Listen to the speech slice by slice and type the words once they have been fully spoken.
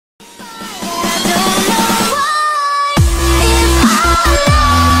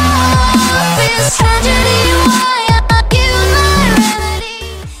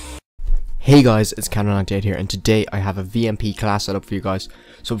Hey guys, it's Canon98 here, and today I have a VMP class set up for you guys.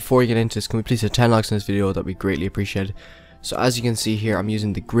 So before we get into this, can we please hit 10 likes on this video? That would be greatly appreciated. So as you can see here, I'm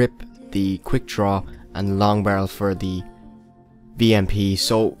using the grip, the quick draw, and the long barrel for the VMP.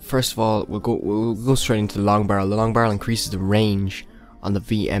 So first of all, we'll go straight into the long barrel. The long barrel increases the range on the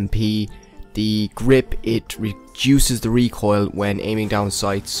VMP. The grip, it reduces the recoil when aiming down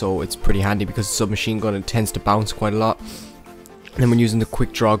sights, so it's pretty handy because the submachine gun, it tends to bounce quite a lot. And then when using the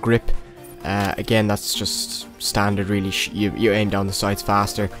quick draw grip, again, that's just standard really. You aim down the sights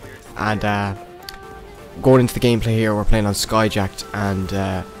faster. And going into the gameplay here, we're playing on Skyjacked,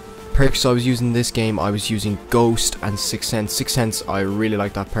 and perks I was using this game, I was using Ghost and Sixth Sense. Sixth Sense, I really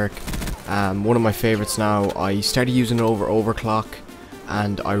like that perk. One of my favorites now. I started using it over overclock,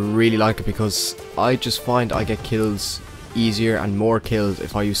 and I really like it because I just find I get kills easier and more kills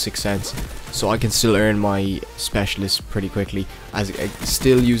if I use Sixth Sense, so I can still earn my specialist pretty quickly, as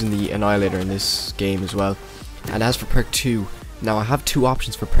still using the Annihilator in this game as well. And as for perk 2, now I have two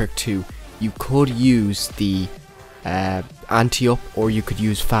options for perk 2. You could use the anti-up, or you could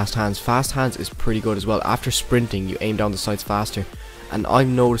use fast hands. Fast hands is pretty good as well. After sprinting, you aim down the sights faster, and I've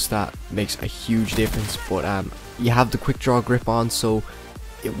noticed that makes a huge difference. But you have the quick draw grip on, so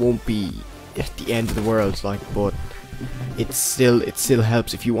it won't be at the end of the world, like, but it still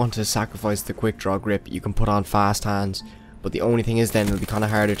helps. If you want to sacrifice the quick draw grip, you can put on fast hands, but the only thing is then it'll be kind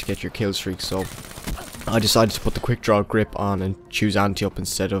of harder to get your kill streak. So I decided to put the quick draw grip on and choose anti-up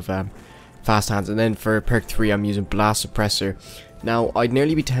instead of fast hands. And then for perk 3, I'm using blast suppressor. Now I'd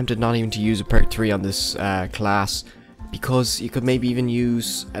nearly be tempted not even to use a perk 3 on this class, because you could maybe even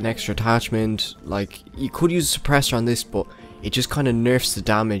use an extra attachment. Like, you could use a suppressor on this, but it just kind of nerfs the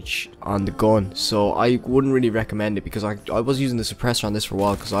damage on the gun, so I wouldn't really recommend it, because I was using the suppressor on this for a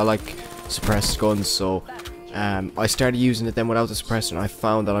while because I like suppressed guns. So I started using it then without the suppressor, and I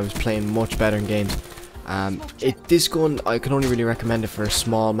found that I was playing much better in games. This gun, I can only really recommend it for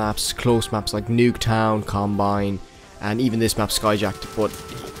small maps, close maps like Nuketown, Combine, and even this map, Skyjacked. But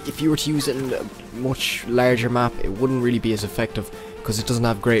if you were to use it in a much larger map, it wouldn't really be as effective because it doesn't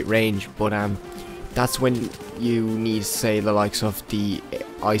have great range. But that's when you need, say, the likes of the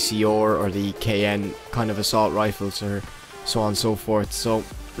ICR or the KN kind of assault rifles, or so on and so forth. So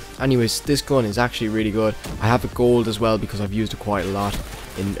anyways, this gun is actually really good. I have it gold as well because I've used it quite a lot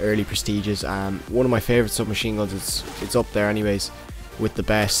in early prestiges. One of my favorite submachine guns. It's up there anyways with the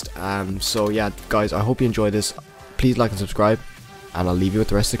best. So yeah guys, I hope you enjoy this. Please like and subscribe, and I'll leave you with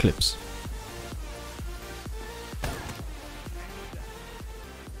the rest of the clips.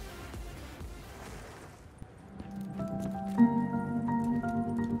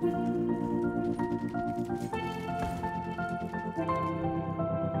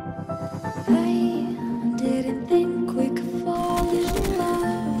 I didn't think we could fall in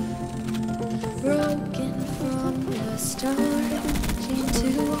love, broken from the start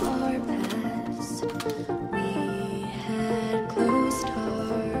into our past. We had closed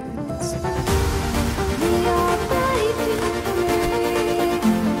hearts,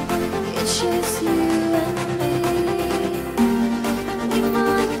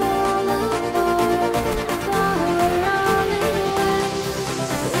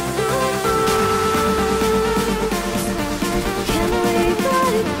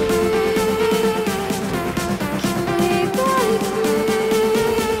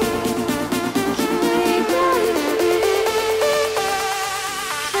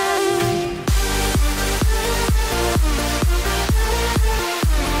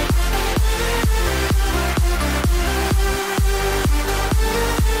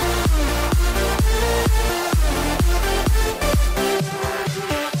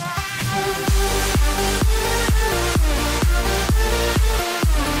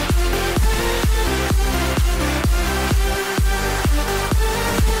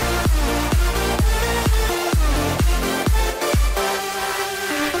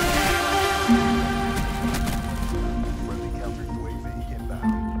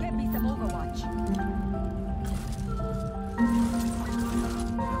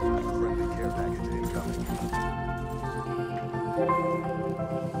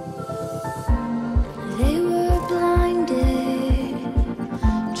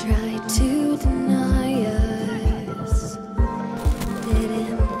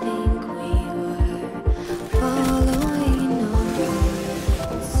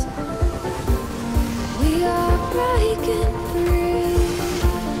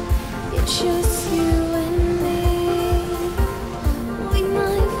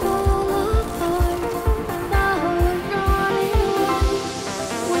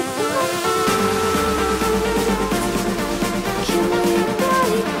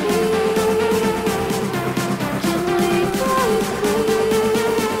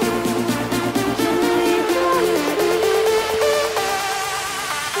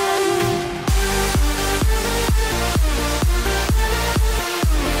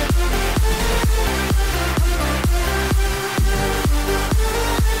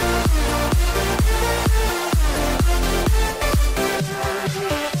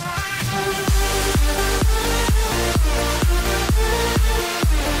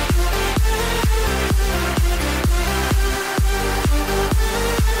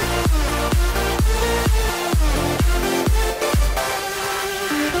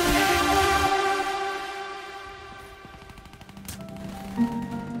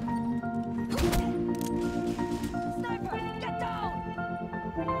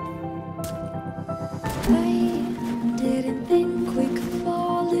 I didn't think we could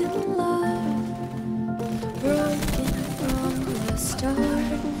fall in love. Broken from the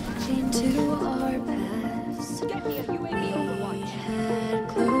start into our past.